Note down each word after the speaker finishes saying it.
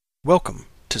Welcome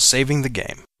to Saving the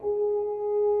Game.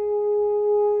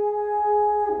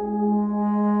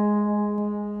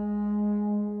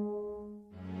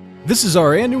 This is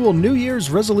our annual New Year's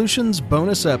Resolutions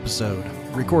bonus episode,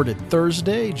 recorded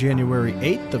Thursday, January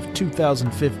 8th of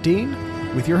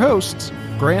 2015, with your hosts,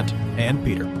 Grant and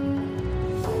Peter.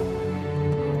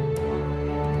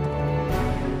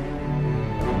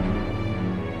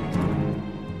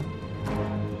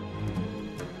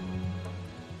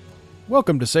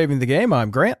 Welcome to Saving the Game.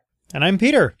 I'm Grant. And I'm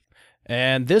Peter.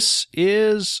 And this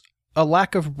is a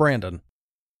lack of Brandon.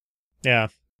 Yeah.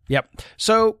 Yep.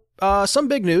 So, some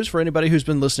big news for anybody who's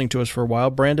been listening to us for a while.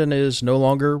 Brandon is no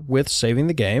longer with Saving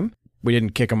the Game. We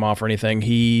didn't kick him off or anything.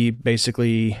 He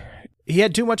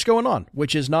had too much going on,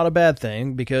 which is not a bad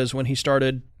thing, because when he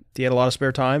started, he had a lot of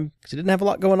spare time because he didn't have a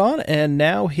lot going on, and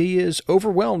now he is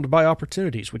overwhelmed by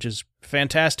opportunities, which is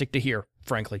fantastic to hear,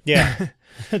 frankly. Yeah.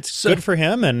 It's good for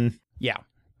him, and yeah.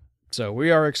 So we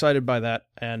are excited by that,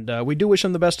 and we do wish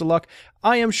him the best of luck.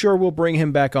 I am sure we'll bring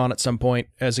him back on at some point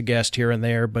as a guest here and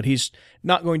there, but he's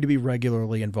not going to be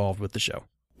regularly involved with the show.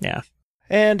 Yeah.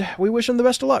 And we wish him the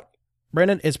best of luck.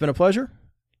 Brandon, it's been a pleasure.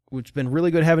 It's been really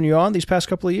good having you on these past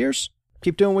couple of years.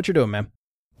 Keep doing what you're doing, man.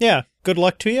 Yeah. Good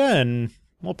luck to you, and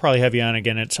we'll probably have you on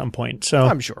again at some point. So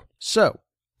I'm sure. So,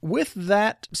 with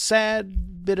that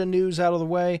sad bit of news out of the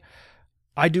way,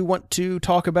 I do want to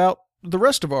talk about the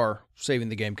rest of our Saving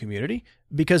the Game community,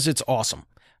 because it's awesome.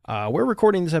 We're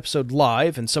recording this episode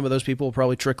live, and some of those people will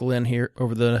probably trickle in here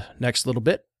over the next little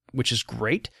bit, which is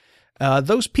great.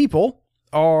 Those people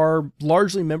are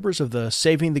largely members of the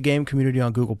Saving the Game community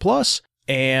on Google+,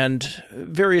 and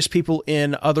various people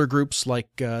in other groups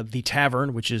like The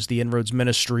Tavern, which is the Inroads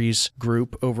Ministries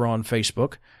group over on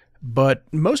Facebook. But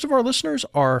most of our listeners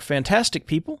are fantastic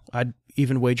people. I'd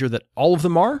even wager that all of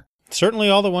them are. Certainly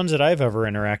all the ones that I've ever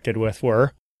interacted with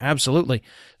were. Absolutely.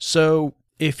 So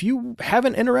if you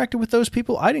haven't interacted with those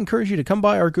people, I'd encourage you to come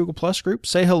by our Google Plus group,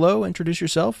 say hello, introduce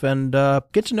yourself, and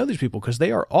get to know these people, because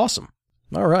they are awesome.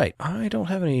 All right. I don't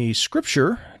have any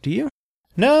scripture. Do you?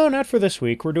 No, not for this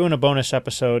week. We're doing a bonus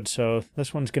episode, so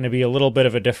this one's going to be a little bit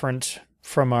of a difference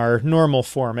from our normal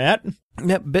format.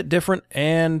 Yep, bit different,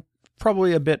 and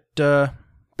probably a bit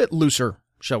looser,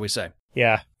 shall we say.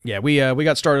 Yeah. Yeah, we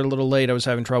got started a little late. I was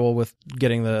having trouble with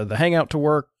getting the Hangout to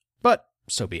work, but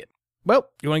so be it. Well,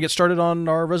 you want to get started on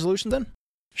our resolution then?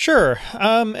 Sure.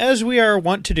 As we are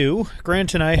wont to do,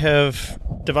 Grant and I have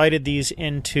divided these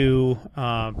into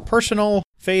personal,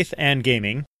 faith, and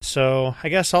gaming. So I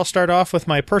guess I'll start off with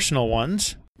my personal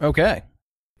ones. Okay.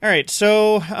 All right,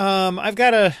 so I've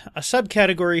got a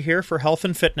subcategory here for health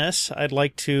and fitness. I'd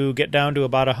like to get down to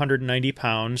about 190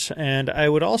 pounds, and I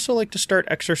would also like to start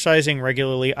exercising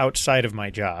regularly outside of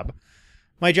my job.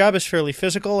 My job is fairly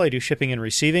physical. I do shipping and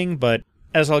receiving, but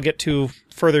as I'll get to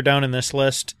further down in this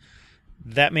list,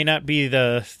 that may not be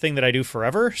the thing that I do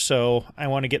forever, so I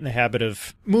want to get in the habit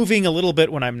of moving a little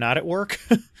bit when I'm not at work.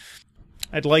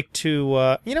 I'd like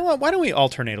to, you know what, why don't we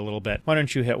alternate a little bit? Why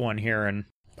don't you hit one here and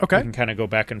okay. We can kind of go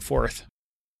back and forth.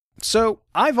 So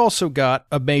I've also got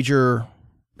a major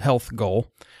health goal.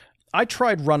 I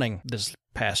tried running this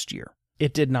past year.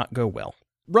 It did not go well.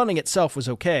 Running itself was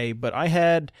okay, but I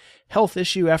had health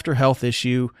issue after health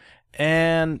issue,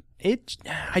 and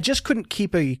I just couldn't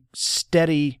keep a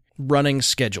steady running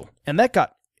schedule. And that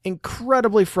got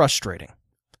incredibly frustrating,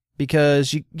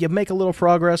 because you make a little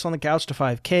progress on the Couch to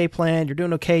 5K plan, you're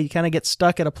doing okay, you kind of get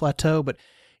stuck at a plateau, but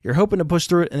you're hoping to push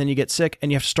through it, and then you get sick,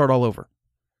 and you have to start all over.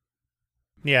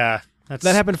 Yeah. That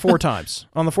happened 4 times.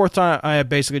 On the 4th time, I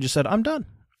basically just said, I'm done.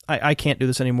 I can't do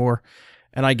this anymore,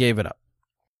 and I gave it up.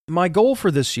 My goal for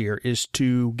this year is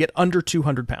to get under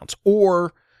 200 pounds,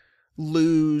 or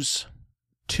lose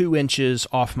 2 inches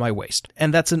off my waist.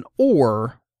 And that's an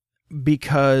or,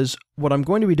 because what I'm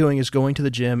going to be doing is going to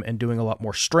the gym and doing a lot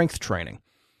more strength training.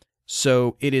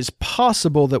 So it is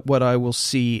possible that what I will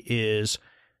see is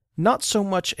not so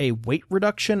much a weight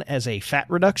reduction as a fat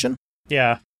reduction.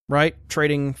 Yeah. Right?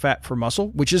 Trading fat for muscle,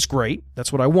 which is great.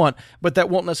 That's what I want. But that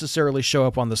won't necessarily show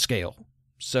up on the scale.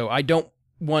 So I don't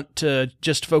want to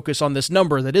just focus on this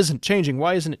number that isn't changing.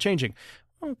 Why isn't it changing?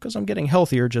 Well, because I'm getting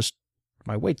healthier, just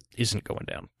my weight isn't going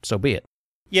down. So be it.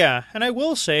 Yeah. And I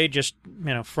will say, just,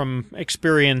 from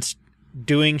experience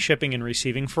doing shipping and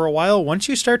receiving for a while, once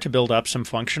you start to build up some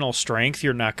functional strength,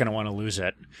 you're not going to want to lose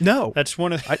it. No. That's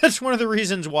one of the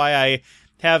reasons why I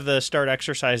have the start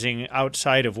exercising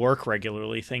outside of work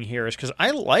regularly thing here, is because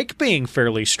I like being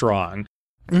fairly strong.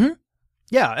 Mm-hmm.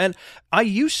 Yeah, and I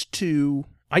used to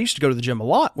go to the gym a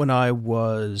lot when I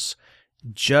was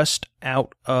just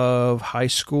out of high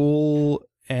school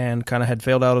and kind of had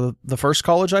failed out of the first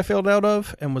college I failed out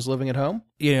of and was living at home.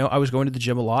 You know, I was going to the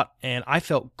gym a lot and I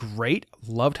felt great.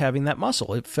 Loved having that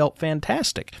muscle. It felt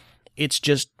fantastic. It's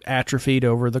just atrophied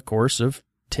over the course of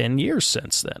 10 years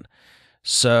since then.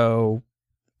 So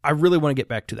I really want to get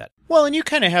back to that. Well, and you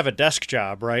kind of have a desk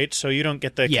job, right? So you don't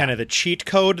get the kind of the cheat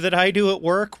code that I do at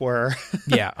work where...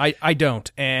 Yeah, I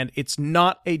don't. And it's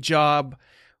not a job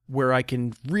where I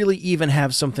can really even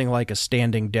have something like a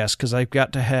standing desk because I've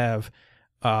got to have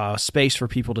space for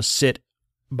people to sit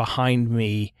behind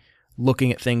me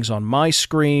looking at things on my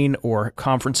screen or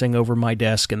conferencing over my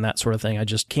desk and that sort of thing. I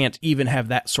just can't even have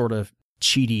that sort of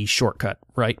cheaty shortcut,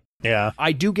 right? Yeah.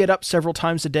 I do get up several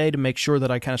times a day to make sure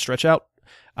that I kind of stretch out.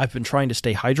 I've been trying to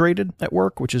stay hydrated at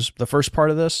work, which is the first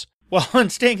part of this. Well,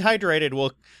 and staying hydrated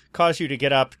will cause you to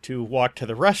get up to walk to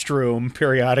the restroom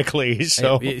periodically.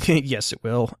 So yes, it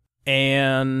will.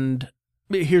 And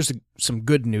here's some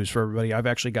good news for everybody. I've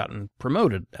actually gotten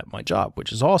promoted at my job,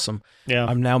 which is awesome. Yeah.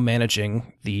 I'm now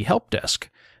managing the help desk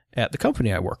at the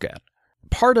company I work at.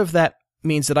 Part of that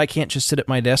means that I can't just sit at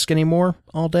my desk anymore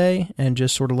all day and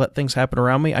just sort of let things happen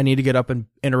around me. I need to get up and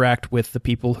interact with the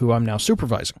people who I'm now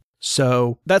supervising.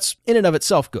 So that's in and of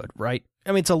itself good, right? I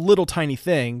mean, it's a little tiny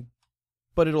thing,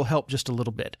 but it'll help just a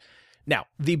little bit. Now,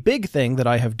 the big thing that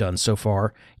I have done so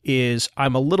far is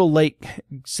I'm a little late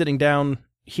sitting down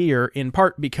here, in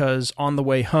part because on the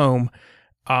way home,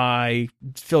 I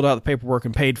filled out the paperwork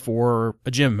and paid for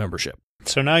a gym membership.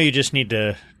 So now you just need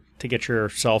to get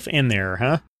yourself in there,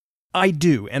 huh? I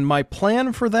do, and my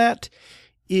plan for that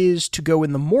is to go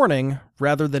in the morning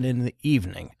rather than in the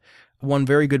evening. One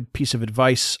very good piece of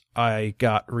advice I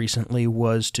got recently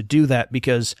was to do that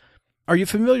because, are you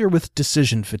familiar with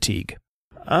decision fatigue?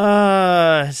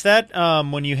 Is that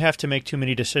when you have to make too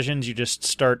many decisions, you just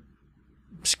start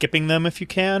skipping them if you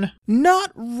can?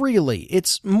 Not really.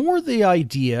 It's more the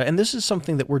idea, and this is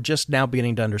something that we're just now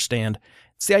beginning to understand.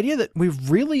 It's the idea that we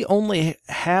really only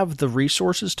have the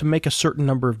resources to make a certain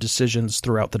number of decisions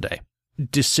throughout the day.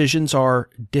 Decisions are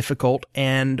difficult,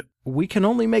 and we can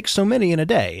only make so many in a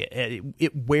day.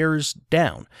 It wears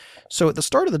down. So at the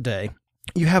start of the day,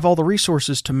 you have all the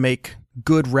resources to make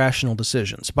good, rational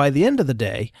decisions. By the end of the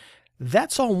day,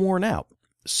 that's all worn out.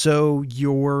 So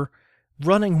you're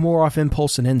running more off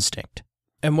impulse and instinct.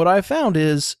 And what I've found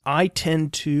is I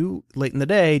tend to, late in the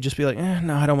day, just be like,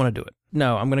 no, I don't want to do it.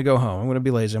 No, I'm going to go home. I'm going to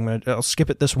be lazy. I'll skip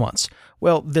it this once.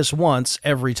 Well, this once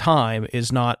every time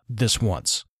is not this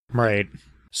once. Right.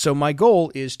 So my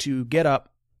goal is to get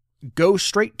up, go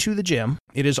straight to the gym.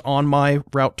 It is on my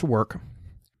route to work.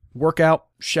 Work out,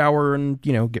 shower, and,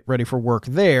 get ready for work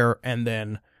there, and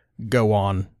then go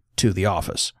on to the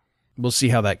office. We'll see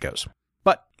how that goes.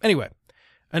 But anyway,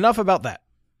 enough about that.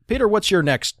 Peter, what's your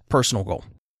next personal goal?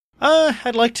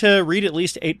 I'd like to read at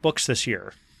least 8 books this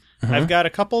year. Mm-hmm. I've got a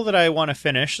couple that I want to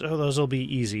finish, so those will be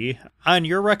easy. On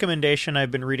your recommendation,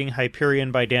 I've been reading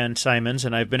Hyperion by Dan Simons,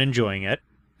 and I've been enjoying it.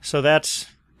 So that's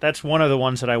one of the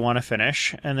ones that I want to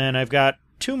finish. And then I've got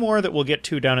 2 more that we'll get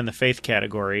to down in the faith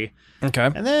category. Okay.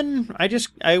 And then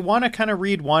I want to kind of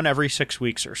read one every 6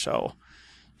 weeks or so.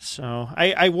 So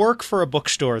I work for a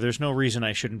bookstore. There's no reason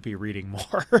I shouldn't be reading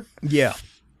more. Yeah.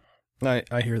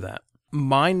 I hear that.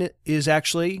 Mine is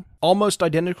actually almost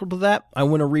identical to that. I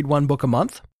want to read 1 book a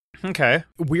month. Okay.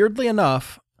 Weirdly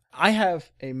enough, I have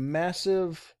a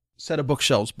massive set of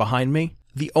bookshelves behind me.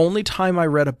 The only time I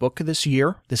read a book this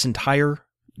entire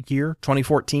year,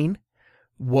 2014,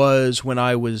 was when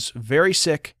I was very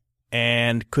sick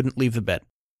and couldn't leave the bed.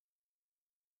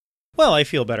 Well, I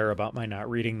feel better about my not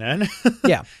reading then.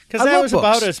 Yeah. Because that was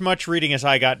about as much reading as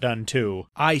I got done, too.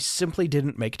 I simply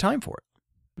didn't make time for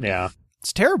it. Yeah.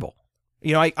 It's terrible.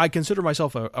 I consider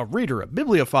myself a reader, a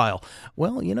bibliophile.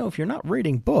 Well, if you're not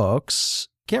reading books,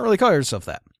 can't really call yourself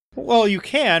that. Well, you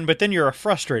can, but then you're a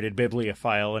frustrated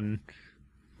bibliophile, and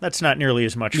that's not nearly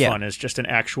as much fun as just an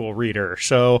actual reader.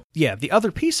 So yeah, the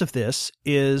other piece of this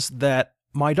is that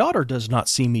my daughter does not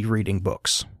see me reading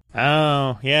books.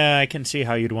 Oh, yeah, I can see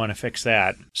how you'd want to fix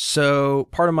that. So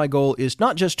part of my goal is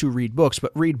not just to read books,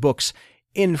 but read books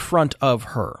in front of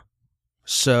her.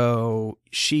 So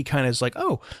she kind of is like,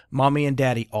 oh, mommy and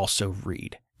daddy also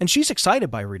read. And she's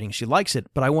excited by reading. She likes it,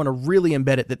 but I want to really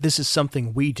embed it that this is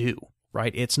something we do,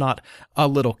 right? It's not a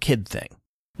little kid thing.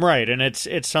 Right, and it's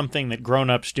something that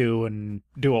grown-ups do and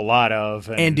do a lot of.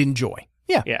 And enjoy.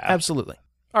 Yeah, absolutely.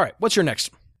 All right, what's your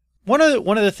next? One of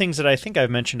the things that I think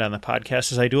I've mentioned on the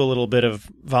podcast is I do a little bit of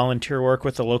volunteer work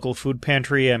with the local food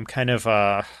pantry. I'm kind of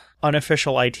a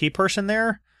unofficial IT person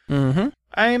there. Mm-hmm.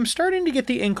 I am starting to get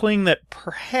the inkling that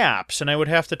perhaps, and I would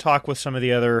have to talk with some of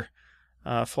the other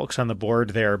folks on the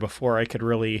board there before I could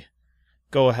really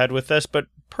go ahead with this, but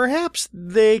perhaps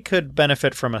they could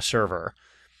benefit from a server.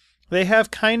 They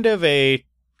have kind of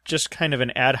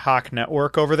an ad hoc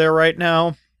network over there right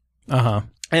now. Uh-huh.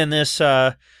 And this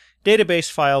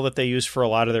database file that they use for a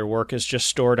lot of their work is just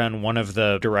stored on one of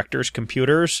the director's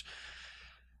computers.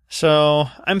 So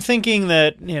I'm thinking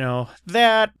that,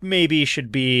 that maybe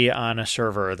should be on a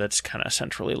server that's kind of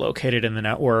centrally located in the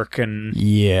network and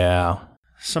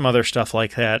some other stuff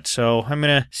like that. So I'm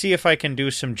going to see if I can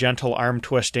do some gentle arm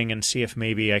twisting and see if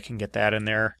maybe I can get that in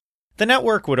there. The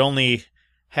network would only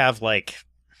have I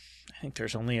think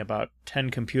there's only about 10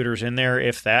 computers in there,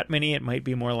 if that many. It might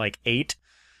be more like 8.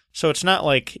 So it's not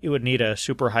like it would need a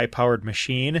super high-powered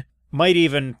machine. Might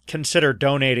even consider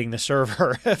donating the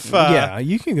server.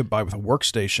 You can get by with a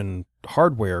workstation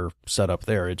hardware setup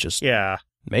there. It just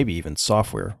maybe even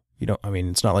software.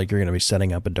 It's not like you're going to be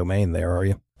setting up a domain there, are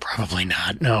you? Probably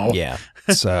not, no. Yeah,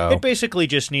 so... It basically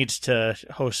just needs to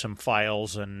host some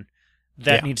files, and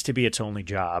that needs to be its only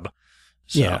job.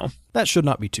 So. Yeah, that should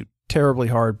not be too terribly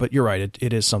hard, but you're right.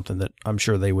 It is something that I'm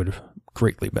sure they would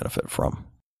greatly benefit from.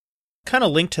 Kind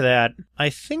of linked to that, I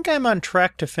think I'm on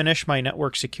track to finish my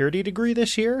network security degree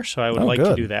this year, so I would like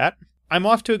to do that. I'm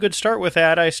off to a good start with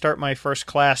that. I start my first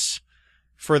class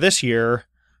for this year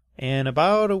in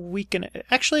about a week, and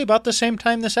actually about the same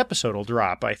time this episode will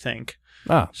drop, I think.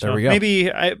 There we go.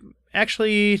 Maybe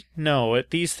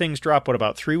these things drop,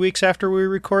 about 3 weeks after we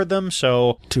record them,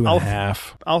 so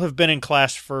 2.5. I'll have been in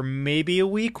class for maybe a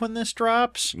week when this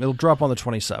drops. It'll drop on the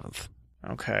 27th.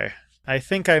 Okay. I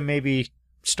think I maybe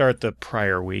start the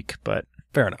prior week, but...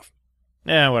 Fair enough.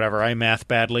 Whatever. I math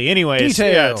badly. Anyways,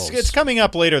 Details. It's coming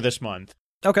up later this month.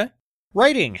 Okay.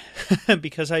 Writing,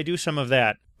 because I do some of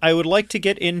that. I would like to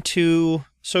get into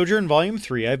Sojourn Volume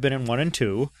 3. I've been in 1 and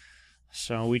 2.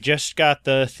 So we just got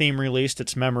the theme released.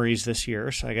 It's Memories this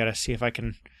year, so I got to see if I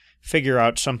can figure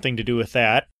out something to do with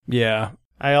that. Yeah.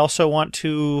 I also want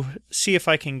to see if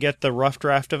I can get the rough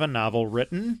draft of a novel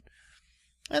written.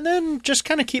 And then just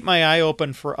kind of keep my eye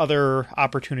open for other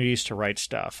opportunities to write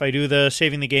stuff. I do the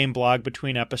Saving the Game blog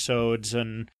between episodes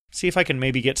and see if I can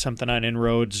maybe get something on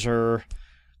Inroads or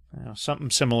something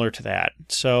similar to that.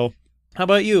 So how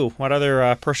about you? What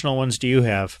other personal ones do you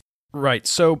have? Right.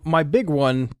 So my big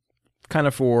one, kind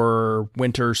of for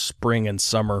winter, spring, and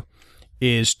summer,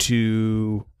 is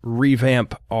to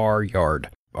revamp our yard.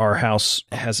 Our house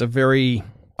has a very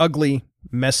ugly,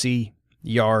 messy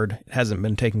yard. It hasn't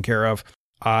been taken care of.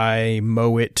 I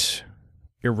mow it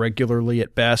irregularly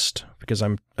at best because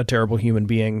I'm a terrible human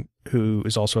being who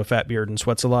is also a fat beard and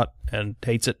sweats a lot and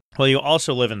hates it. Well, you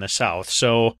also live in the South,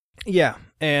 so... Yeah,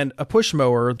 and a push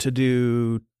mower to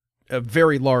do a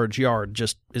very large yard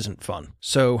just isn't fun.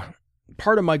 So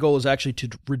part of my goal is actually to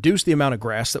reduce the amount of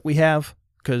grass that we have,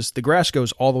 because the grass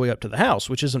goes all the way up to the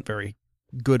house, which isn't very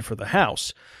good for the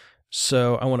house.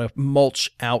 So I want to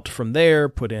mulch out from there,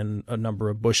 put in a number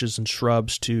of bushes and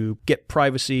shrubs to get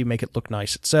privacy, make it look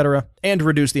nice, etc., and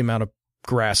reduce the amount of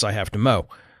grass I have to mow.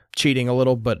 Cheating a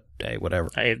little, but hey, whatever.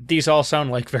 These all sound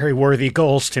like very worthy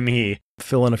goals to me.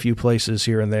 Fill in a few places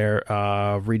here and there,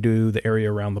 redo the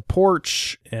area around the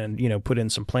porch, and, put in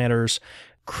some planters.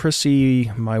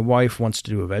 Chrissy, my wife, wants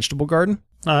to do a vegetable garden.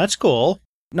 Oh, that's cool.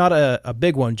 Not a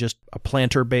big one, just a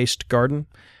planter-based garden,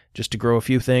 just to grow a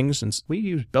few things. And we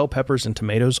use bell peppers and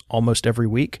tomatoes almost every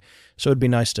week, so it'd be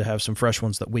nice to have some fresh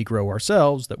ones that we grow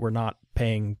ourselves that we're not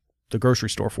paying the grocery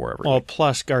store for every week.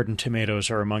 Plus garden tomatoes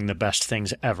are among the best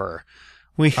things ever.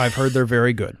 I've heard they're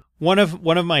very good. One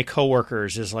of my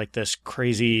coworkers is like this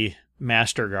crazy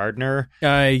master gardener.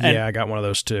 I got one of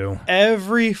those too.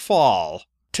 Every fall,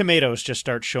 tomatoes just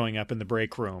start showing up in the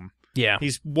break room. Yeah.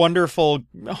 These wonderful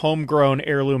homegrown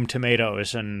heirloom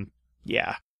tomatoes, and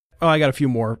yeah. Oh, I got a few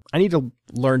more. I need to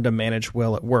learn to manage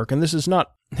well at work, and this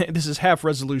is half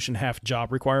resolution, half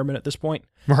job requirement at this point.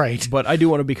 Right. But I do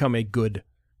want to become a good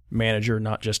manager,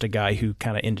 not just a guy who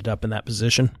kind of ended up in that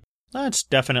position. That's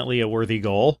definitely a worthy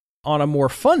goal. On a more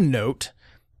fun note,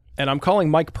 and I'm calling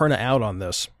Mike Perna out on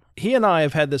this, he and I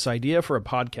have had this idea for a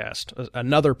podcast,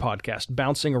 another podcast,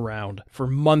 bouncing around for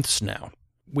months now.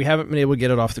 We haven't been able to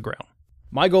get it off the ground.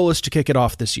 My goal is to kick it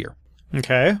off this year.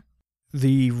 Okay.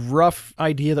 The rough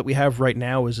idea that we have right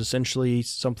now is essentially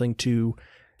something to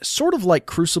sort of like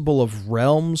Crucible of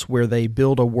Realms, where they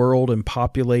build a world and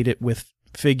populate it with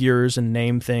figures and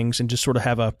name things and just sort of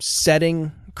have a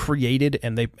setting created,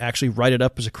 and they actually write it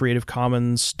up as a Creative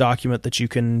Commons document that you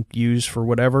can use for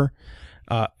whatever.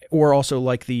 Or also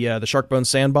like the Sharkbone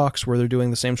Sandbox, where they're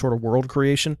doing the same sort of world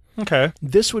creation. Okay.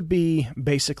 This would be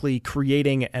basically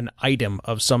creating an item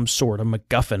of some sort, a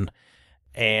MacGuffin,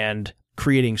 and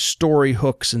creating story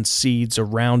hooks and seeds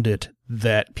around it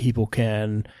that people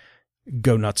can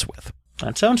go nuts with.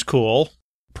 That sounds cool.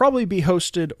 Probably be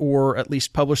hosted or at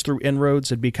least published through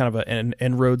Inroads. It'd be kind of an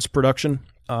Inroads production,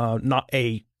 not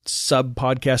a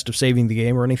sub-podcast of Saving the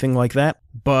Game or anything like that,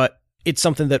 but it's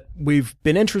something that we've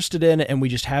been interested in and we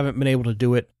just haven't been able to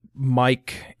do it.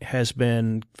 Mike has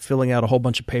been filling out a whole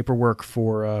bunch of paperwork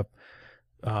for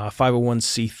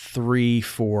 501c3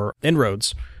 for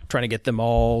Inroads, trying to get them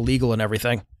all legal and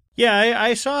everything. Yeah,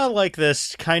 I saw like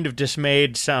this kind of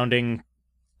dismayed sounding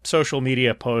social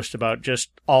media post about just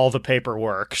all the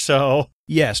paperwork. So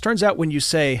yes, turns out when you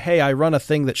say, hey, I run a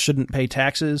thing that shouldn't pay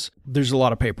taxes, there's a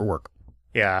lot of paperwork.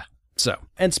 yeah. So,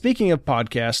 and speaking of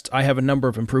podcasts, I have a number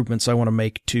of improvements I want to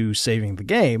make to Saving the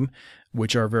Game,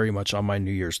 which are very much on my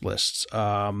New Year's lists.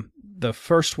 The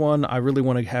first one, I really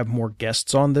want to have more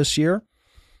guests on this year,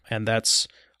 and that's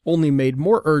only made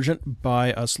more urgent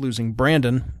by us losing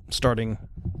Brandon starting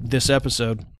this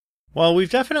episode. Well,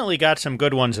 we've definitely got some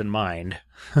good ones in mind.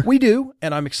 We do,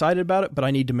 and I'm excited about it, but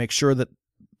I need to make sure that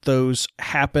those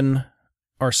happen,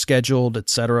 are scheduled,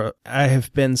 etc. I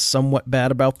have been somewhat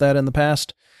bad about that in the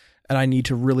past, and I need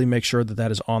to really make sure that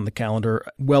that is on the calendar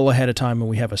well ahead of time and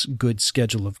we have a good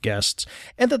schedule of guests,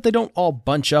 and that they don't all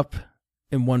bunch up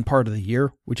in one part of the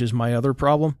year, which is my other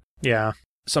problem. Yeah.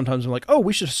 Sometimes I'm like, oh,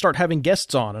 we should start having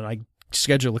guests on, and I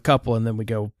schedule a couple, and then we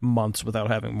go months without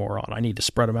having more on. I need to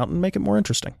spread them out and make it more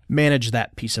interesting. Manage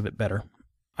that piece of it better.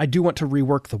 I do want to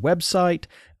rework the website.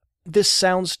 This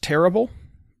sounds terrible,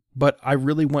 but I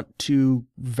really want to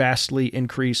vastly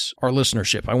increase our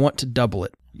listenership. I want to double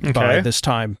it by this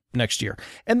time next year.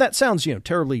 And that sounds,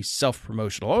 terribly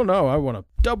self-promotional. Oh no, I want to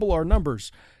double our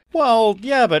numbers. Well,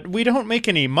 yeah, but we don't make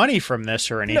any money from this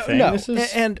or anything. No. This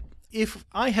is... And if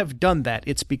I have done that,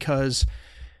 it's because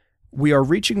we are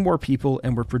reaching more people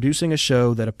and we're producing a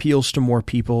show that appeals to more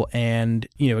people and,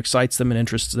 excites them and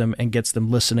interests them and gets them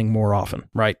listening more often,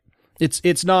 right?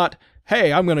 It's not,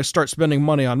 hey, I'm going to start spending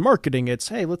money on marketing. It's,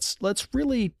 hey, let's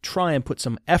really try and put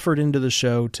some effort into the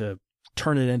show to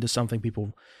turn it into something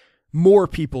more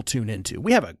people tune into.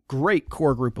 We have a great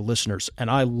core group of listeners and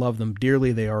I love them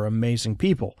dearly. They are amazing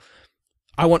people.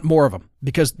 I want more of them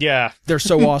because they're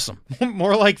so awesome.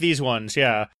 More like these ones,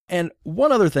 yeah. And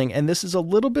one other thing, and this is a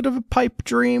little bit of a pipe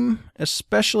dream,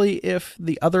 especially if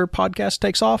the other podcast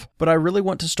takes off, but I really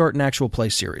want to start an actual play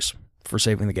series for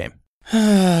Saving the Game.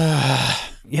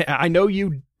 Yeah, I know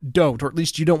you don't, or at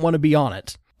least you don't want to be on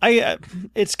it.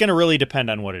 It's going to really depend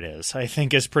on what it is, I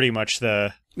think is pretty much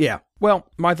the... Yeah. Well,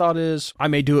 my thought is I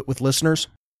may do it with listeners.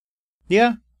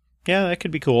 Yeah, that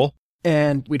could be cool.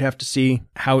 And we'd have to see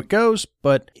how it goes,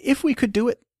 but if we could do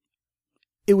it,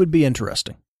 it would be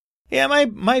interesting. Yeah,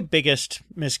 my biggest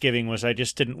misgiving was I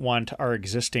just didn't want our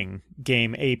existing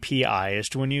game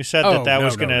API'd. When you said that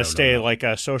was going to stay like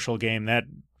a social game,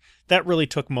 that really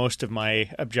took most of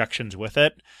my objections with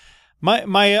it.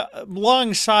 My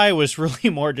long sigh was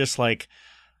really more just like,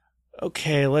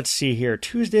 okay, let's see here.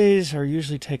 Tuesdays are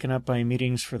usually taken up by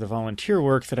meetings for the volunteer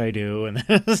work that I do, and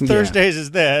Thursdays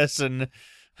is this, and...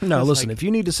 No, listen, if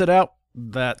you need to sit out,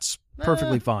 that's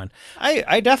perfectly fine.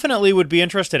 I definitely would be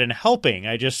interested in helping.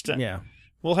 I just...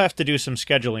 We'll have to do some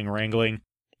scheduling wrangling.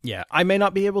 Yeah, I may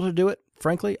not be able to do it,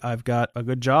 frankly. I've got a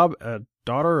good job, a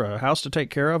daughter, a house to take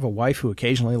care of, a wife who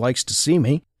occasionally likes to see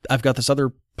me. I've got this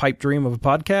other pipe dream of a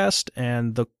podcast,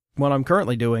 and the one I'm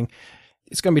currently doing,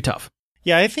 it's going to be tough.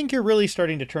 Yeah, I think you're really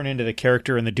starting to turn into the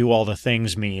character in the do all the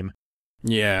things meme.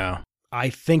 Yeah. I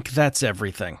think that's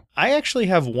everything. I actually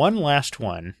have one last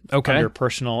one under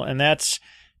personal, and that's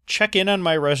check in on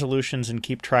my resolutions and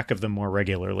keep track of them more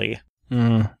regularly.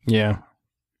 Yeah.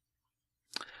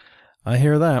 I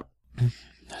hear that.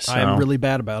 So, I'm really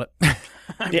bad about it.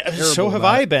 Yeah, so have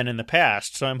I been in the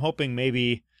past, so I'm hoping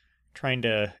maybe trying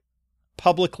to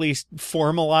publicly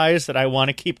formalize that I want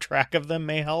to keep track of them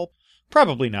may help.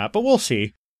 Probably not, but we'll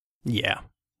see. Yeah.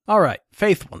 All right,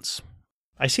 faith ones.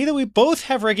 I see that we both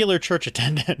have regular church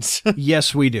attendance.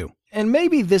 Yes, we do. And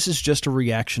maybe this is just a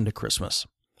reaction to Christmas,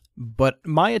 but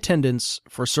my attendance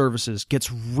for services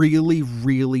gets really,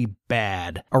 really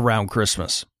bad around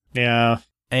Christmas. Yeah.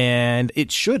 And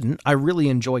it shouldn't. I really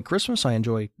enjoy Christmas. I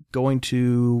enjoy going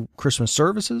to Christmas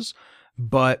services,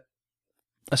 but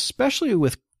especially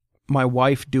with my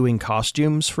wife doing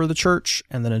costumes for the church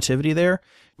and the nativity there,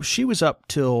 she was up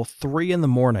till 3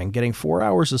 a.m, getting 4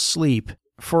 hours of sleep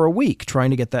for a week trying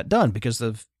to get that done because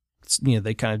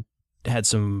they kind of had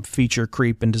some feature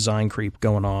creep and design creep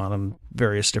going on and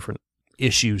various different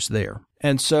issues there.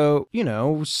 And so,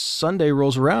 Sunday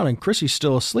rolls around and Chrissy's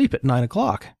still asleep at 9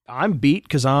 o'clock. I'm beat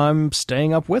because I'm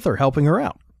staying up with her, helping her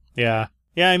out. Yeah.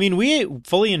 Yeah, I mean, we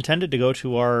fully intended to go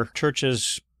to our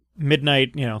church's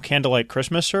midnight, candlelight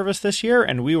Christmas service this year,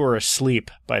 and we were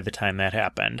asleep by the time that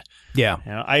happened. Yeah.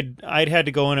 I'd had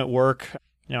to go in at work.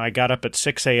 I got up at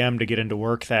 6 a.m. to get into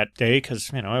work that day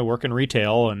because, I work in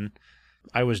retail, and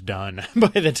I was done by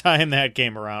the time that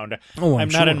came around. Oh, I'm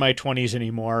not in my 20s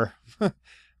anymore.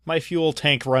 My fuel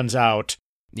tank runs out.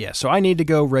 Yeah, so I need to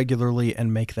go regularly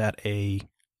and make that a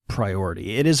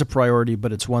priority. It is a priority,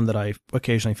 but it's one that I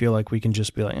occasionally feel like we can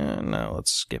just be like, no,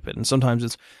 let's skip it. And sometimes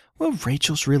it's, well,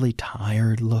 Rachel's really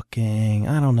tired looking.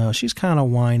 I don't know. She's kind of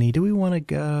whiny. Do we want to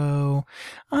go?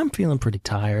 I'm feeling pretty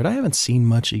tired. I haven't seen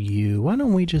much of you. Why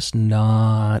don't we just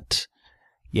not?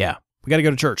 Yeah, we got to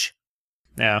go to church.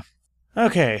 Yeah.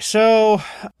 Okay, so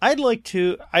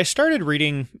I started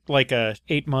reading like a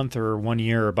 8-month or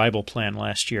 1-year Bible plan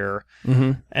last year.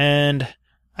 Mm-hmm. And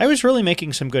I was really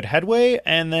making some good headway,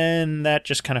 and then that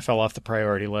just kind of fell off the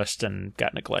priority list and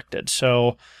got neglected.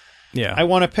 So yeah, I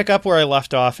want to pick up where I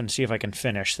left off and see if I can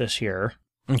finish this year.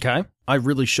 Okay. I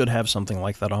really should have something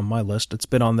like that on my list. It's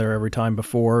been on there every time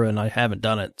before, and I haven't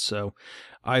done it. So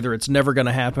either it's never going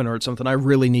to happen or it's something I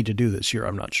really need to do this year.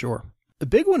 I'm not sure. The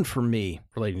big one for me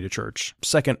relating to church,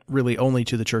 second really only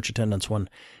to the church attendance one,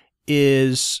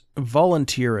 is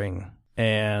volunteering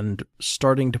and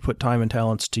starting to put time and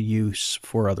talents to use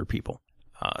for other people.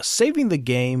 Saving the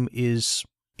Game is,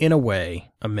 in a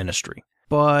way, a ministry.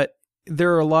 But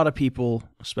there are a lot of people,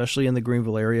 especially in the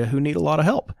Greenville area, who need a lot of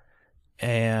help.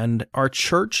 And our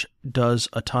church does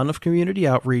a ton of community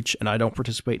outreach, and I don't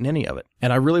participate in any of it.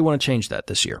 And I really want to change that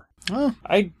this year. Well,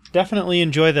 I definitely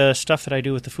enjoy the stuff that I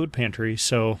do with the food pantry,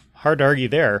 so hard to argue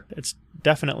there. It's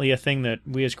definitely a thing that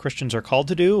we as Christians are called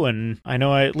to do, and I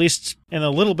know at least in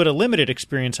a little bit of limited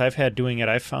experience I've had doing it,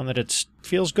 I've found that it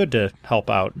feels good to help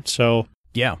out. So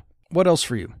yeah. What else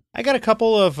for you? I got a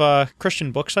couple of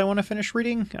Christian books I want to finish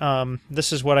reading.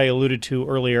 This is what I alluded to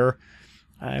earlier.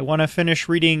 I want to finish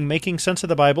reading Making Sense of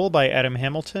the Bible by Adam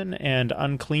Hamilton and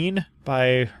Unclean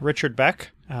by Richard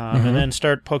Beck, and then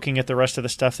start poking at the rest of the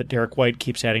stuff that Derek White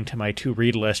keeps adding to my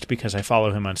to-read list because I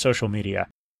follow him on social media.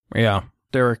 Yeah,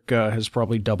 Derek has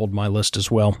probably doubled my list as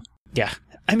well. Yeah.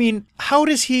 I mean, how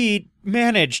does he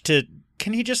manage to...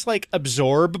 Can he just,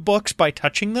 absorb books by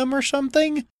touching them or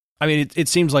something? I mean, it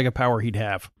seems like a power he'd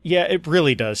have. Yeah, it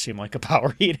really does seem like a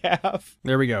power he'd have.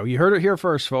 There we go. You heard it here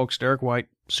first, folks. Derek White,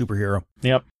 superhero.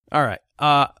 Yep. All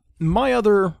right. My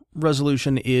other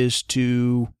resolution is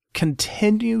to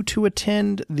continue to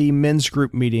attend the men's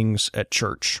group meetings at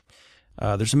church.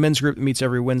 There's a men's group that meets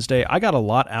every Wednesday. I got a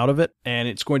lot out of it, and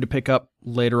it's going to pick up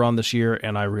later on this year,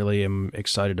 and I really am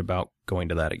excited about going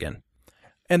to that again.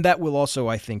 And that will also,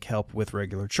 I think, help with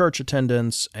regular church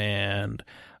attendance and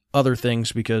other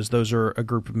things, because those are a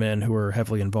group of men who are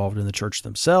heavily involved in the church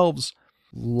themselves.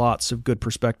 Lots of good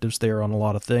perspectives there on a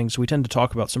lot of things. We tend to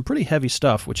talk about some pretty heavy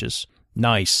stuff, which is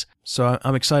nice. So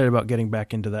I'm excited about getting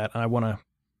back into that. I want to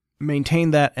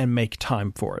maintain that and make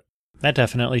time for it. That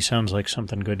definitely sounds like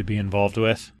something good to be involved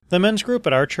with. The men's group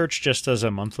at our church just does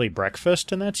a monthly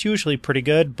breakfast, and that's usually pretty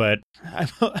good, but I'm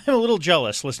a little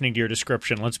jealous listening to your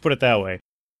description. Let's put it that way.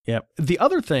 Yeah. The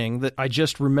other thing that I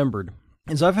just remembered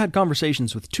is I've had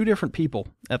conversations with 2 different people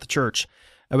at the church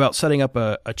about setting up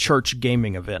a church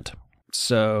gaming event.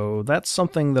 So that's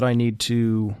something that I need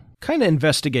to kind of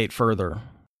investigate further.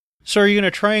 So are you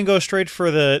going to try and go straight for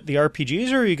the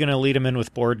RPGs, or are you going to lead them in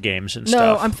with board games and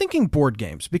stuff? No, I'm thinking board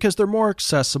games because they're more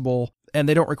accessible and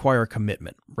they don't require a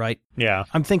commitment, right? Yeah.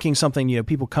 I'm thinking something,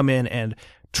 people come in and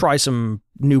try some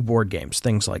new board games,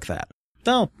 things like that.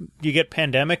 No, you get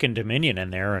Pandemic and Dominion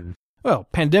in there, and well,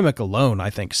 Pandemic alone, I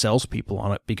think, sells people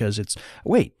on it because it's,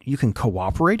 wait, you can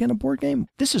cooperate in a board game?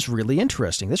 This is really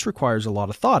interesting. This requires a lot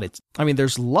of thought.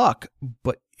 There's luck,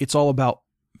 but it's all about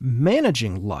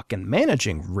managing luck and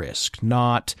managing risk,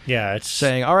 not it's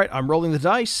saying, all right, I'm rolling the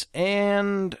dice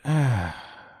and, all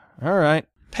right.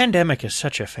 Pandemic is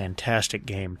such a fantastic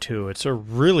game, too. It's a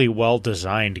really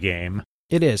well-designed game.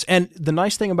 It is. And the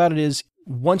nice thing about it is,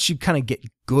 once you kind of get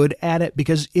good at it,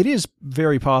 because it is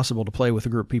very possible to play with a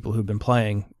group of people who've been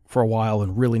playing for a while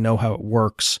and really know how it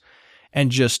works and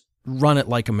just run it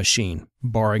like a machine,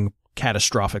 barring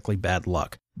catastrophically bad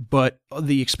luck. But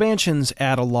the expansions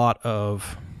add a lot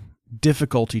of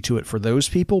difficulty to it for those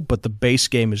people, but the base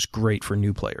game is great for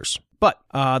new players. But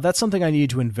that's something I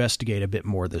need to investigate a bit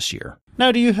more this year.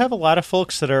 Now, do you have a lot of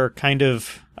folks that are kind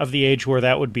of the age where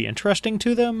that would be interesting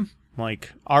to them?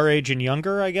 Like our age and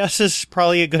younger, I guess, is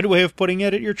probably a good way of putting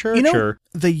it at your church?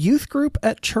 The youth group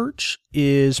at church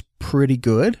is pretty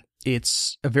good.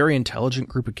 It's a very intelligent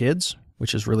group of kids,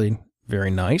 which is really very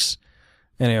nice.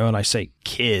 And when I say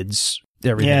kids,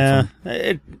 everything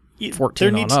from 14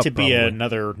 there needs on up, to be probably.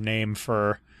 another name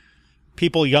for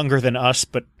people younger than us,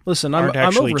 but listen, aren't I'm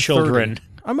actually over children. 30.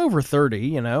 I'm over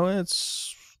 30.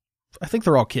 I think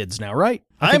they're all kids now, right?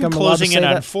 I think I'm allowed to closing say in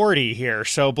on that. 40 here,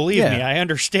 so believe me, I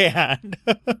understand.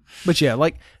 But yeah,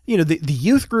 the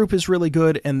youth group is really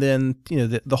good, and then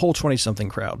the whole 20-something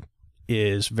crowd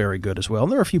is very good as well.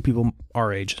 And there are a few people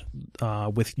our age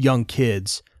with young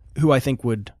kids who I think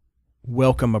would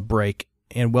welcome a break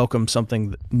and welcome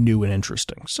something new and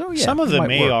interesting. So yeah, some of them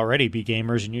may work. already be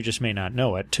gamers, and you just may not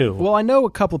know it too. Well, I know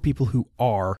a couple of people who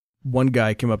are. One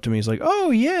guy came up to me, he's like,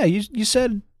 "Oh yeah, you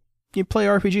said you play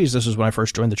RPGs." This was when I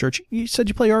first joined the church. You said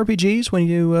you play RPGs when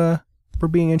you were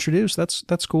being introduced.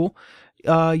 That's cool.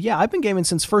 Yeah, I've been gaming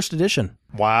since first edition.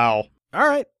 Wow. All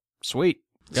right, sweet.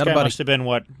 This Got a guy buddy. must have been,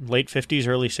 what, late 50s,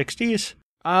 early 60s?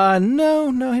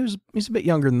 No, he's a bit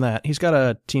younger than that. He's got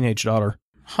a teenage daughter.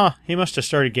 Huh, he must have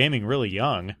started gaming really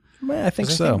young. I think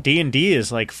 'Cause so. I think D&D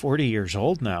is like 40 years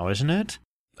old now, isn't it?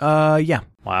 Yeah.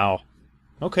 Wow.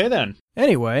 Okay, then.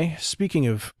 Anyway, speaking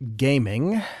of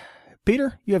gaming,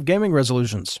 Peter, you have gaming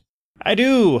resolutions. I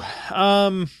do.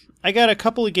 I got a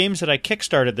couple of games that I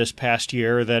kickstarted this past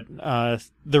year that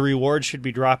the rewards should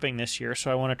be dropping this year,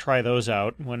 so I want to try those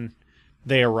out when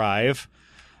they arrive.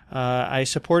 I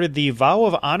supported the Vow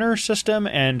of Honor system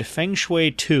and Feng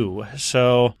Shui 2,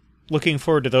 so looking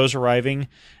forward to those arriving.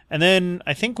 And then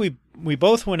I think we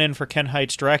both went in for Ken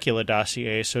Height's Dracula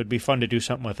dossier, so it'd be fun to do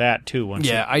something with that too.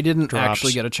 I didn't drops.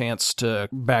 actually get a chance to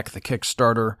back the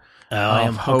Kickstarter. Oh, I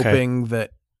am hoping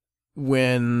that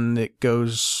when it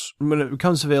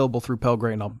becomes available through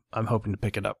Pelgrane, I'm hoping to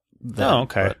pick it up then. Oh,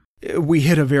 okay. But we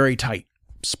hit a very tight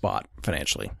spot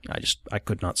financially. I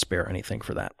could not spare anything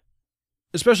for that.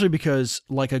 Especially because,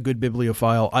 like a good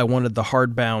bibliophile, I wanted the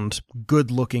hardbound,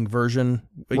 good-looking version.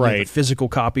 Right. The physical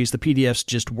copies. The PDFs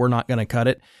just were not going to cut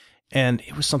it. And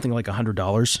it was something like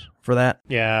 $100 for that.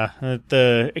 Yeah,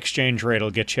 the exchange rate will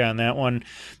get you on that one.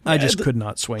 I just could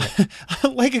not swing it.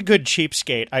 Like a good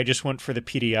cheapskate, I just went for the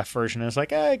PDF version. I was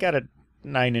like, I got a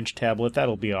 9-inch tablet.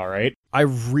 That'll be all right. I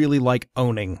really like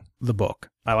owning the book.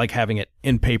 I like having it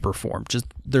in paper form. Just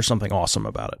there's something awesome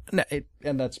about it.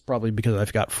 And that's probably because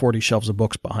I've got 40 shelves of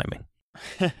books behind me.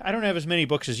 I don't have as many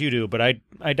books as you do, but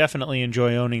I definitely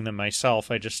enjoy owning them myself.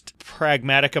 I just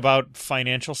pragmatic about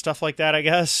financial stuff like that, I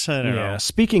guess. I don't know.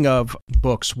 Speaking of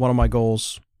books, one of my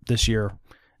goals this year,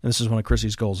 and this is one of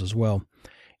Chrissy's goals as well,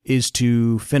 is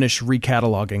to finish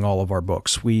recataloging all of our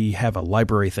books. We have a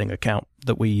Library Thing account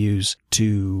that we use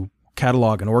to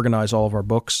catalog and organize all of our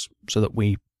books so that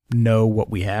we know what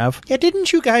we have. Yeah,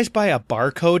 didn't you guys buy a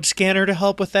barcode scanner to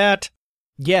help with that?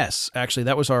 Yes, actually,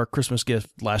 that was our Christmas gift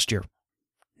last year.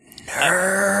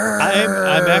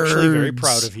 I'm actually very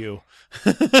proud of you.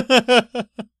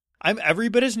 I'm every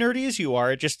bit as nerdy as you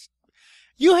are.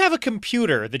 You have a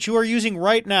computer that you are using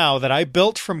right now that I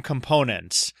built from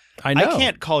components. I know. I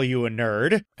can't call you a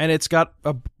nerd. And it's got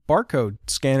a barcode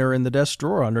scanner in the desk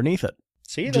drawer underneath it.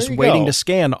 See, there just you waiting go. to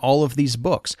scan all of these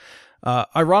books.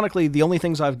 Ironically, the only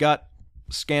things I've got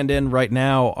scanned in right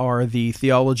now are the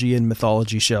theology and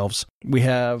mythology shelves. We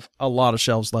have a lot of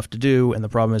shelves left to do, and the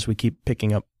problem is we keep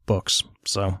picking up books.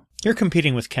 So You're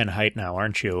competing with Ken Height now,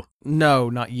 aren't you? no,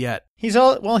 not yet. He's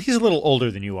a little older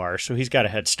than you are, so he's got a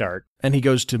head start. And he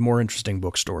goes to more interesting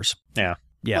bookstores. Yeah.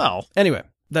 Yeah. Well, Anyway,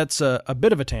 that's a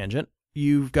bit of a tangent.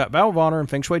 You've got Vow of Honor and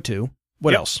Feng Shui 2.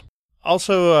 What Yep. else?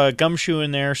 also Gumshoe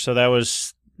in there, so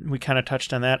we kind of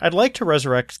touched on that. I'd like to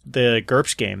resurrect the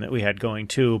GURPS game that we had going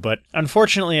too, but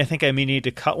unfortunately I think I may need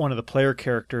to cut one of the player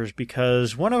characters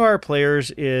because one of our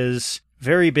players is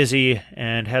very busy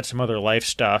and had some other life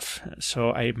stuff,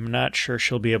 so I'm not sure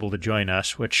she'll be able to join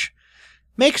us, which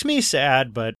makes me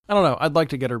sad, but I don't know. I'd like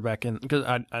to get her back in because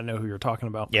I know who you're talking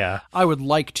about. yeah. I would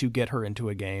like to get her into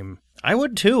a game. I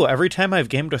would too. Every time I've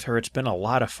gamed with her, it's been a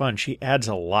lot of fun. She adds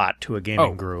a lot to a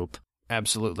gaming group.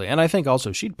 Absolutely. And I think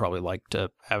also she'd probably like to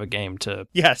have a game to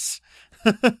Yes.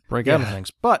 break out of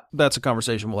things. But that's a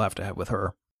conversation we'll have to have with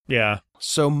her. Yeah.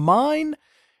 So mine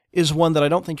is one that I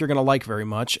don't think you're going to like very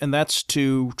much, and that's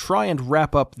to try and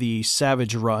wrap up the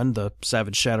Savage Run, the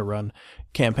Savage Shadowrun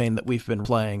campaign that we've been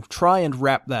playing. Try and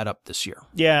wrap that up this year.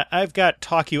 Yeah, I've got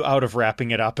Talk You Out of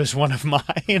Wrapping It Up as one of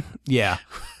mine. Yeah.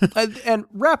 And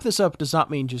wrap this up does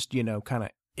not mean just, kind of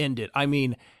end it. I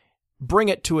mean, bring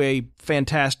it to a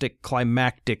fantastic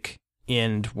climactic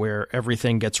end where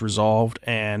everything gets resolved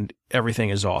and everything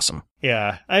is awesome.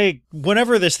 Yeah,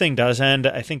 whenever this thing does end,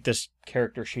 I think this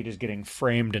character sheet is getting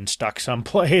framed and stuck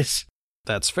someplace.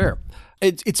 That's fair.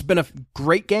 It's been a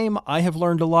great game. I have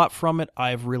learned a lot from it.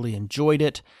 I've really enjoyed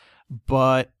it,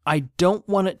 but I don't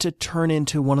want it to turn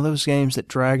into one of those games that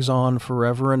drags on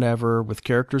forever and ever with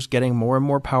characters getting more and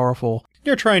more powerful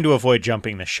You're trying to avoid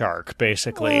jumping the shark,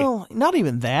 basically. Well, not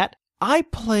even that. I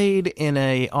played in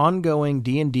a ongoing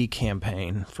D&D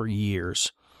campaign for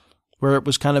years where it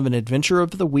was kind of an adventure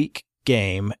of the week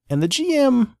game, and the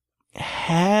GM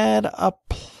had a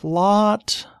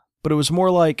plot, but it was more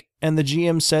like, and the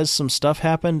GM says some stuff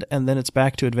happened, and then it's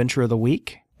back to adventure of the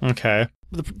week. Okay.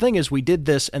 The thing is, we did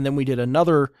this, and then we did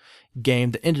another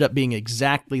game that ended up being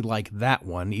exactly like that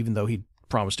one, even though he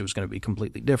promised it was going to be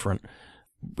completely different.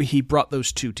 He brought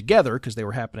those two together because they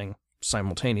were happening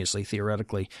simultaneously,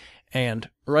 theoretically. And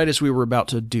right as we were about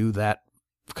to do that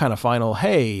kind of final,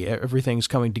 hey, everything's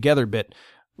coming together bit,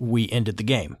 we ended the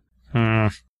game.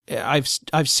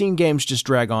 I've seen games just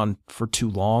drag on for too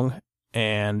long,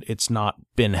 and it's not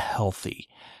been healthy.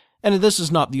 And this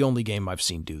is not the only game I've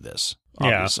seen do this,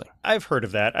 obviously. Yeah, I've heard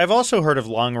of that. I've also heard of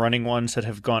long-running ones that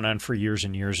have gone on for years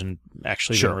and years and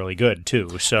actually been really good,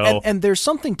 too. So, and there's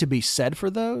something to be said for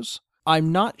those.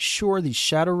 I'm not sure the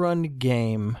Shadowrun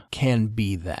game can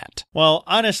be that. Well,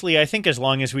 honestly, I think as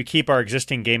long as we keep our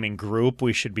existing gaming group,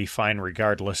 we should be fine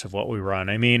regardless of what we run.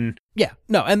 I mean... Yeah,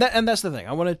 no, and that's the thing.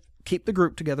 I want to keep the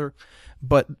group together,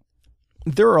 but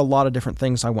there are a lot of different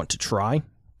things I want to try,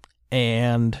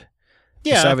 and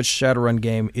the Savage Shadowrun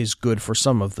game is good for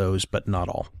some of those, but not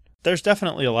all. There's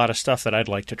definitely a lot of stuff that I'd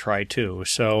like to try, too,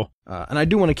 so... and I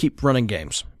do want to keep running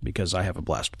games, because I have a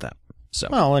blast with that. So.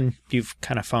 Well, and you've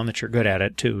kind of found that you're good at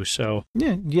it too, so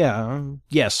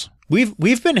yes.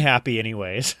 We've been happy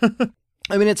anyways.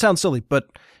 I mean, it sounds silly, but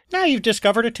now you've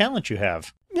discovered a talent you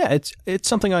have. Yeah, it's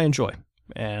something I enjoy,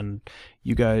 and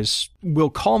you guys will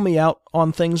call me out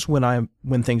on things when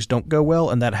things don't go well,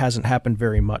 and that hasn't happened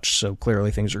very much. So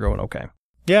clearly, things are going okay.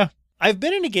 Yeah, I've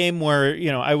been in a game where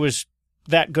I was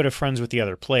that good of friends with the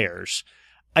other players.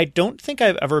 I don't think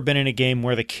I've ever been in a game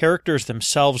where the characters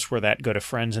themselves were that good of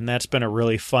friends, and that's been a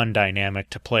really fun dynamic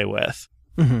to play with.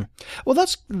 Mm-hmm. Well,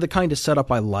 that's the kind of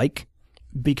setup I like,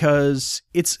 because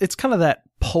it's kind of that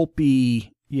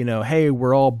pulpy, hey,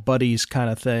 we're all buddies kind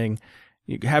of thing,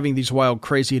 having these wild,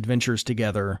 crazy adventures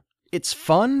together. It's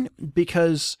fun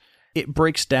because it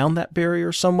breaks down that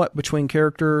barrier somewhat between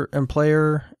character and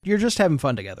player. You're just having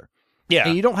fun together. Yeah.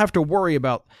 And you don't have to worry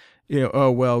about...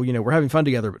 we're having fun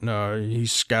together, but no,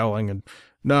 he's scowling and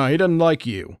no, he doesn't like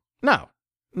you. No,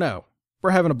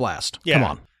 we're having a blast. Yeah. Come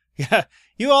on. Yeah.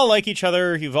 You all like each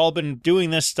other. You've all been doing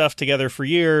this stuff together for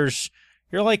years.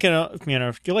 You're like you're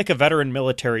like a veteran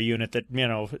military unit that,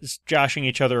 is joshing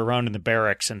each other around in the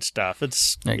barracks and stuff.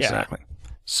 It's exactly.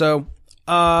 Yeah. So,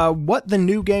 what the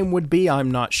new game would be,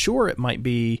 I'm not sure. It might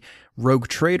be Rogue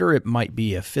Trader. It might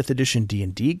be a 5th edition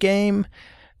D&D game.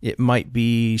 It might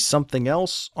be something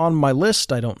else on my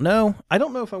list. I don't know. I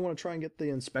don't know if I want to try and get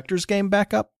the Inspectors game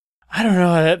back up. I don't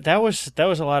know. That was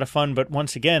a lot of fun, but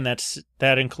once again,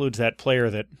 that includes that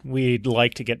player that we'd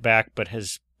like to get back, but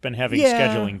has been having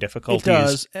scheduling difficulties. It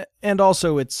does, and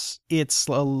also it's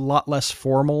a lot less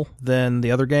formal than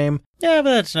the other game. Yeah,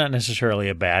 but that's not necessarily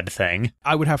a bad thing.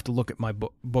 I would have to look at my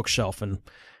bookshelf and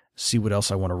see what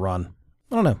else I want to run.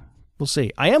 I don't know. We'll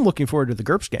see. I am looking forward to the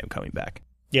GURPS game coming back.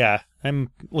 Yeah, I'm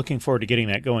looking forward to getting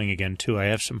that going again, too. I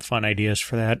have some fun ideas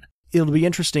for that. It'll be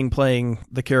interesting playing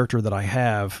the character that I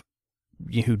have,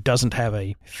 who doesn't have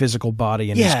a physical body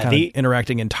and is kind of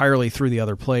interacting entirely through the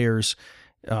other players,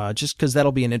 just because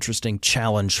that'll be an interesting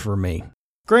challenge for me.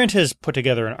 Grant has put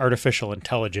together an artificial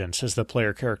intelligence as the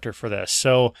player character for this,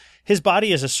 so his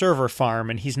body is a server farm,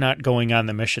 and he's not going on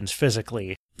the missions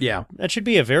physically. Yeah. That should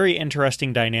be a very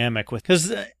interesting dynamic,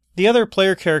 because... The other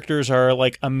player characters are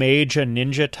like a mage, a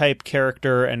ninja type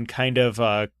character, and kind of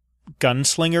a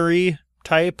gunslingery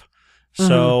type. Mm-hmm.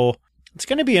 So it's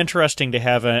going to be interesting to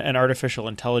have an artificial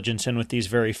intelligence in with these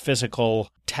very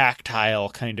physical, tactile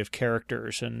kind of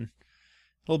characters. And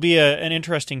it'll be an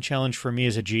interesting challenge for me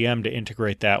as a GM to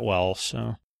integrate that well.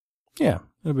 So yeah,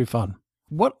 it'll be fun.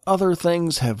 What other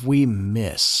things have we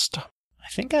missed? I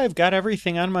think I've got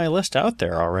everything on my list out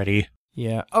there already.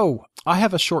 Yeah. Oh, I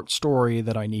have a short story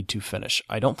that I need to finish.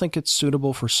 I don't think it's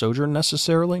suitable for Sojourn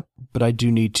necessarily, but I do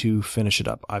need to finish it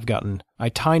up. I've gotten a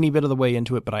tiny bit of the way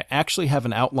into it, but I actually have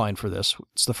an outline for this.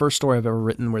 It's the first story I've ever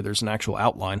written where there's an actual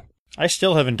outline. I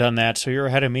still haven't done that, so you're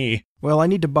ahead of me. Well, I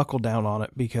need to buckle down on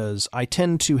it because I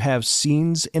tend to have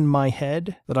scenes in my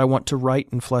head that I want to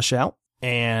write and flesh out,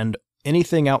 and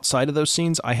anything outside of those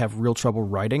scenes I have real trouble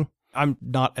writing. I'm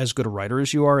not as good a writer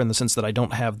as you are in the sense that I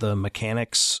don't have the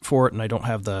mechanics for it and I don't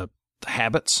have the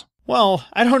habits. Well,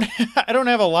 I don't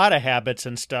have a lot of habits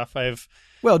and stuff.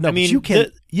 You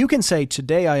can say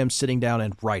today I am sitting down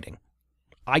and writing.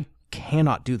 I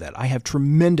cannot do that. I have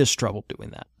tremendous trouble doing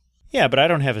that. Yeah, but I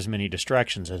don't have as many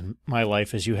distractions in my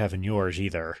life as you have in yours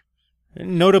either.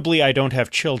 Notably, I don't have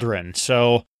children,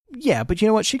 so... Yeah, but you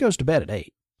know what? She goes to bed at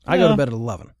 8. I go to bed at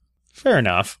 11. Fair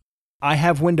enough. I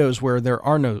have windows where there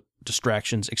are no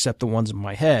distractions except the ones in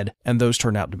my head, and those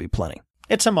turn out to be plenty.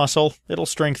 It's a muscle. It'll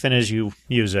strengthen as you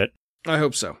use it. I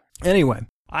hope so. Anyway,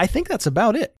 I think that's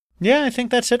about it. Yeah, I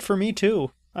think that's it for me,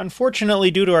 too.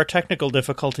 Unfortunately, due to our technical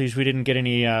difficulties, we didn't get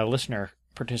any listener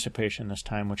participation this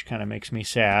time, which kind of makes me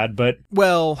sad, but...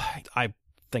 Well, I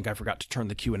think I forgot to turn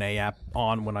the Q&A app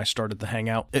on when I started the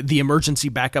Hangout. The emergency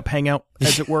backup Hangout,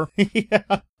 as it were.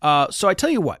 Yeah. So I tell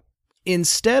you what.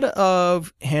 Instead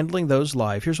of handling those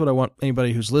live, here's what I want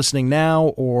anybody who's listening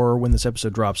now or when this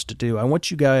episode drops to do. I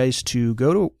want you guys to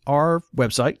go to our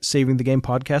website,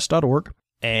 savingthegamepodcast.org,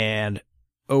 and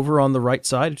over on the right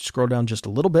side, scroll down just a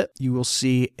little bit, you will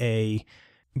see a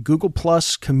Google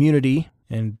Plus community,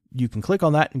 and you can click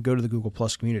on that and go to the Google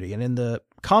Plus community. And in the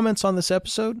comments on this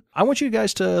episode, I want you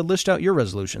guys to list out your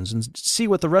resolutions and see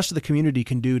what the rest of the community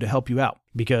can do to help you out.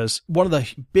 Because one of the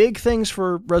big things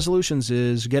for resolutions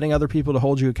is getting other people to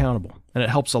hold you accountable, and it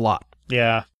helps a lot.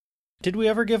 Yeah. Did we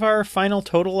ever give our final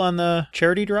total on the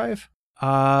charity drive?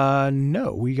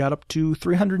 No, we got up to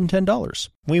 $310.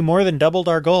 We more than doubled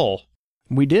our goal.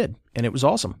 We did, and it was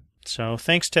awesome. So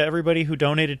thanks to everybody who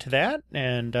donated to that,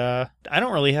 and I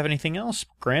don't really have anything else.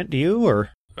 Grant, do you,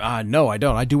 or...? No, I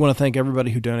don't. I do want to thank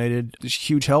everybody who donated. It's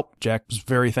huge help. Jack was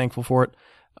very thankful for it.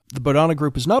 The Bodhana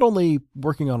Group is not only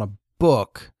working on a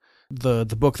book, the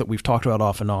book that we've talked about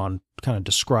off and on, kind of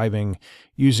describing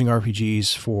using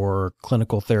RPGs for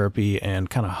clinical therapy and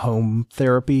kind of home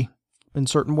therapy in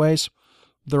certain ways.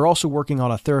 They're also working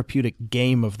on a therapeutic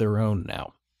game of their own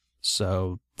now.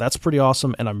 So that's pretty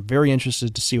awesome, and I'm very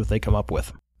interested to see what they come up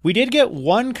with. We did get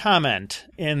one comment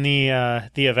in the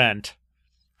event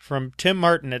from Tim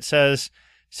Martin. It says,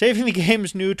 "Saving the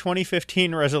Game's new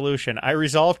 2015 resolution. I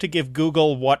resolve to give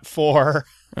Google what for."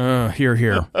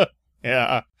 Here.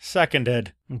 Yeah,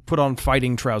 seconded. Put on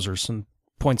fighting trousers and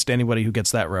points to anybody who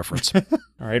gets that reference. All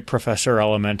right, Professor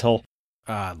Elemental.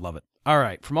 I love it. All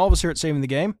right, from all of us here at Saving the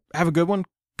Game, have a good one.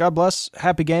 God bless.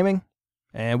 Happy gaming.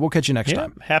 And we'll catch you next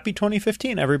time. Happy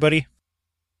 2015, everybody.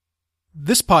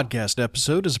 This podcast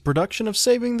episode is a production of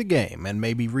Saving the Game and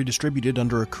may be redistributed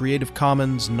under a Creative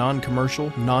Commons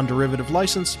non-commercial, non-derivative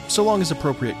license, so long as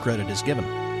appropriate credit is given.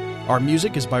 Our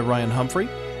music is by Ryan Humphrey.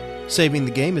 Saving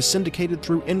the Game is syndicated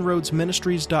through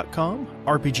InroadsMinistries.com,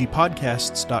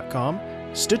 RPGPodcasts.com,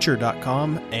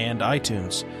 Stitcher.com, and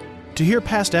iTunes. To hear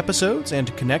past episodes and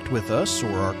to connect with us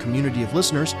or our community of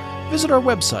listeners, visit our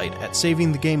website at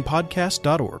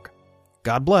savingthegamepodcast.org.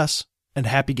 God bless, and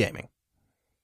happy gaming.